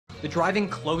The drive-in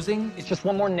closing is Just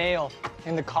one more nail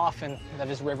in the coffin that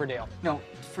is Riverdale. No,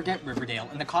 forget Riverdale.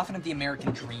 In the coffin of the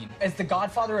American dream. As the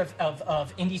godfather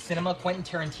of indie cinema, Quentin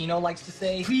Tarantino likes to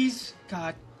say... Please,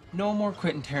 God, no more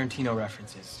Quentin Tarantino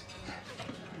references.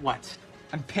 What?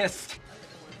 I'm pissed.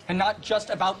 And not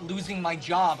just about losing my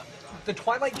job. The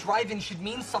Twilight Drive-In should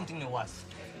mean something to us.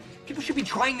 People should be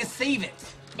trying to save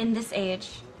it. In this age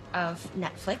of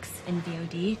Netflix and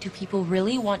VOD, do people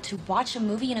really want to watch a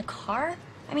movie in a car?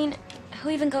 I mean, who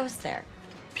even goes there?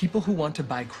 People who want to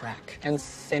buy crack. And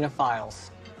cinephiles.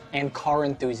 And car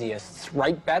enthusiasts.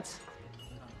 Right, Bets?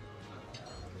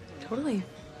 Totally.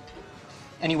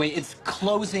 Anyway, it's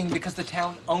closing because the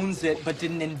town owns it but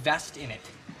didn't invest in it.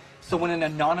 So when an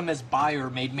anonymous buyer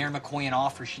made Mayor McCoy an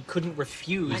offer she couldn't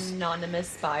refuse...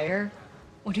 Anonymous buyer?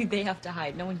 What do they have to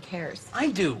hide? No one cares.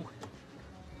 I do.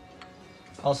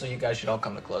 Also, you guys should all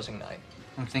come to closing night.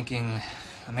 I'm thinking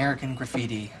American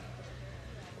Graffiti.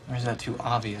 Or is that too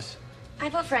obvious? I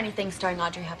vote for anything starring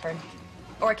Audrey Hepburn.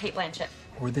 Or Kate Blanchett.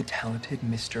 Or the talented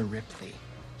Mr. Ripley.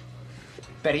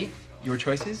 Betty, your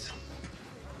choices?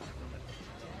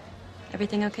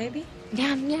 Everything okay, B?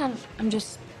 Yeah, I'm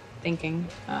just thinking.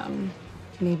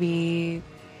 Maybe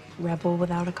Rebel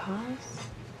Without a Cause?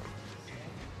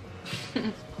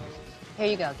 Here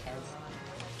you go, kids.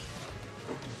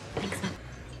 Thanks, Mom.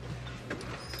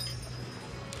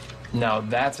 Now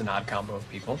that's an odd combo of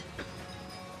people.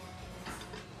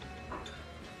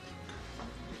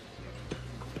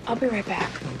 I'll be right back.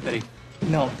 Betty.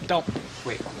 No, don't.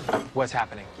 Wait, what's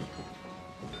happening?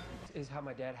 Is how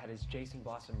my dad had his Jason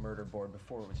Blossom murder board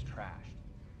before it was trashed.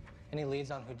 Any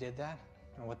leads on who did that?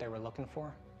 Or what they were looking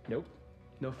for? Nope,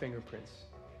 no fingerprints.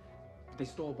 They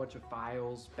stole a bunch of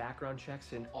files, background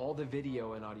checks, and all the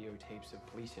video and audio tapes of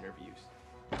police interviews.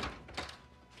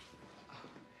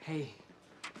 Hey,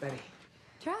 Betty.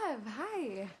 Trev,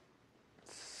 hi.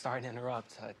 Sorry to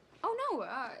interrupt. Oh, no,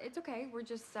 it's okay. We're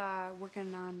just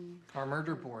working on... Our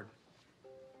murder board.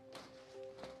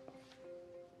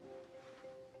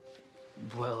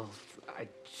 Well, I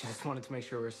just wanted to make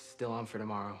sure we're still on for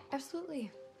tomorrow.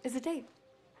 Absolutely. It's a date.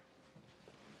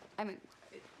 I mean,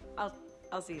 I'll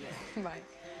see you there. Bye.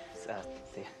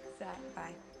 See ya.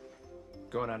 Bye.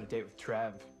 Going on a date with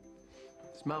Trev.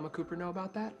 Does Mama Cooper know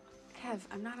about that? Kev,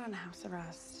 I'm not on house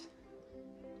arrest.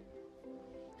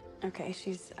 Okay,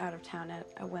 she's out of town at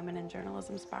a women in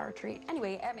journalism spa retreat.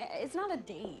 Anyway, I mean, it's not a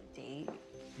date.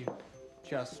 You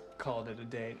just called it a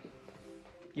date.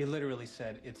 You literally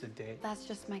said it's a date. That's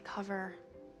just my cover.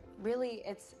 Really,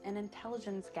 it's an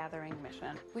intelligence gathering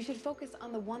mission. We should focus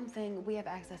on the one thing we have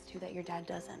access to that your dad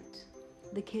doesn't.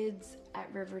 The kids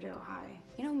at Riverdale High.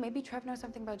 You know, maybe Trev knows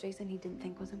something about Jason he didn't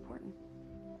think was important.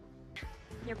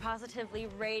 You're positively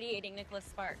radiating Nicholas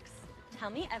Sparks. Tell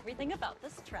me everything about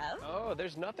this, Trev. Oh,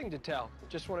 there's nothing to tell.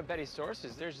 Just one of Betty's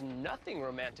sources. There's nothing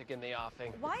romantic in the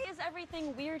offing. Why is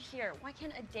everything weird here? Why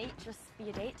can't a date just be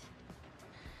a date?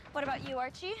 What about you,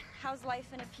 Archie? How's life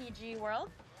in a PG world?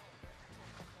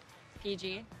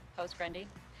 PG, post-Grundy.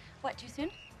 What, too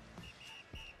soon?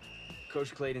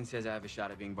 Coach Clayton says I have a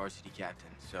shot at being varsity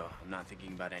captain, so I'm not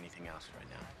thinking about anything else right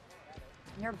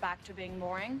now. You're back to being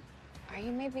boring. Are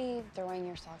you maybe throwing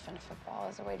yourself into football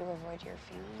as a way to avoid your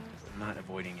feelings? I'm not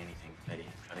avoiding anything, Betty.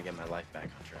 I'm trying to get my life back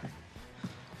on track.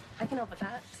 I can help with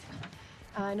that.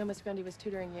 I know Miss Grundy was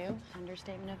tutoring you,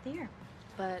 Understatement of the year.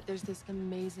 but there's this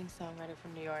amazing songwriter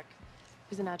from New York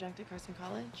who's an adjunct at Carson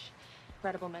College.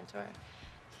 Incredible mentor.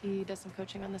 He does some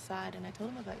coaching on the side, and I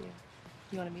told him about you.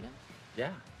 You want to meet him?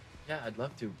 Yeah, I'd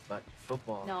love to, but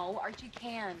football... No, Archie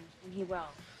can, and he will.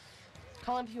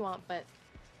 Call him if you want, but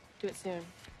do it soon.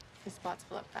 His spots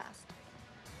fill up fast.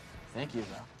 Thank you,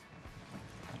 though.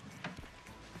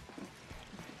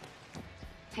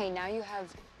 Hey, now you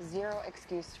have zero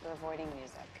excuse for avoiding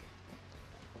music.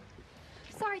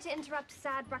 Sorry to interrupt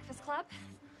Sad Breakfast Club,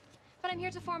 but I'm here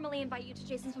to formally invite you to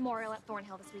Jason's memorial at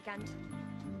Thornhill this weekend.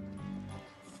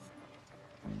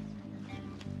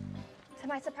 To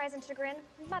my surprise and chagrin,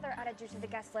 Mother added you to the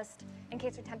guest list in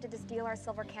case you're tempted to steal our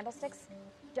silver candlesticks.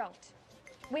 Don't.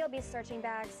 We'll be searching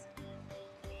bags.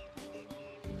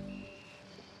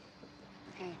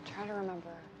 Hey, try to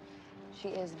remember, she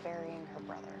is burying her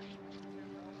brother.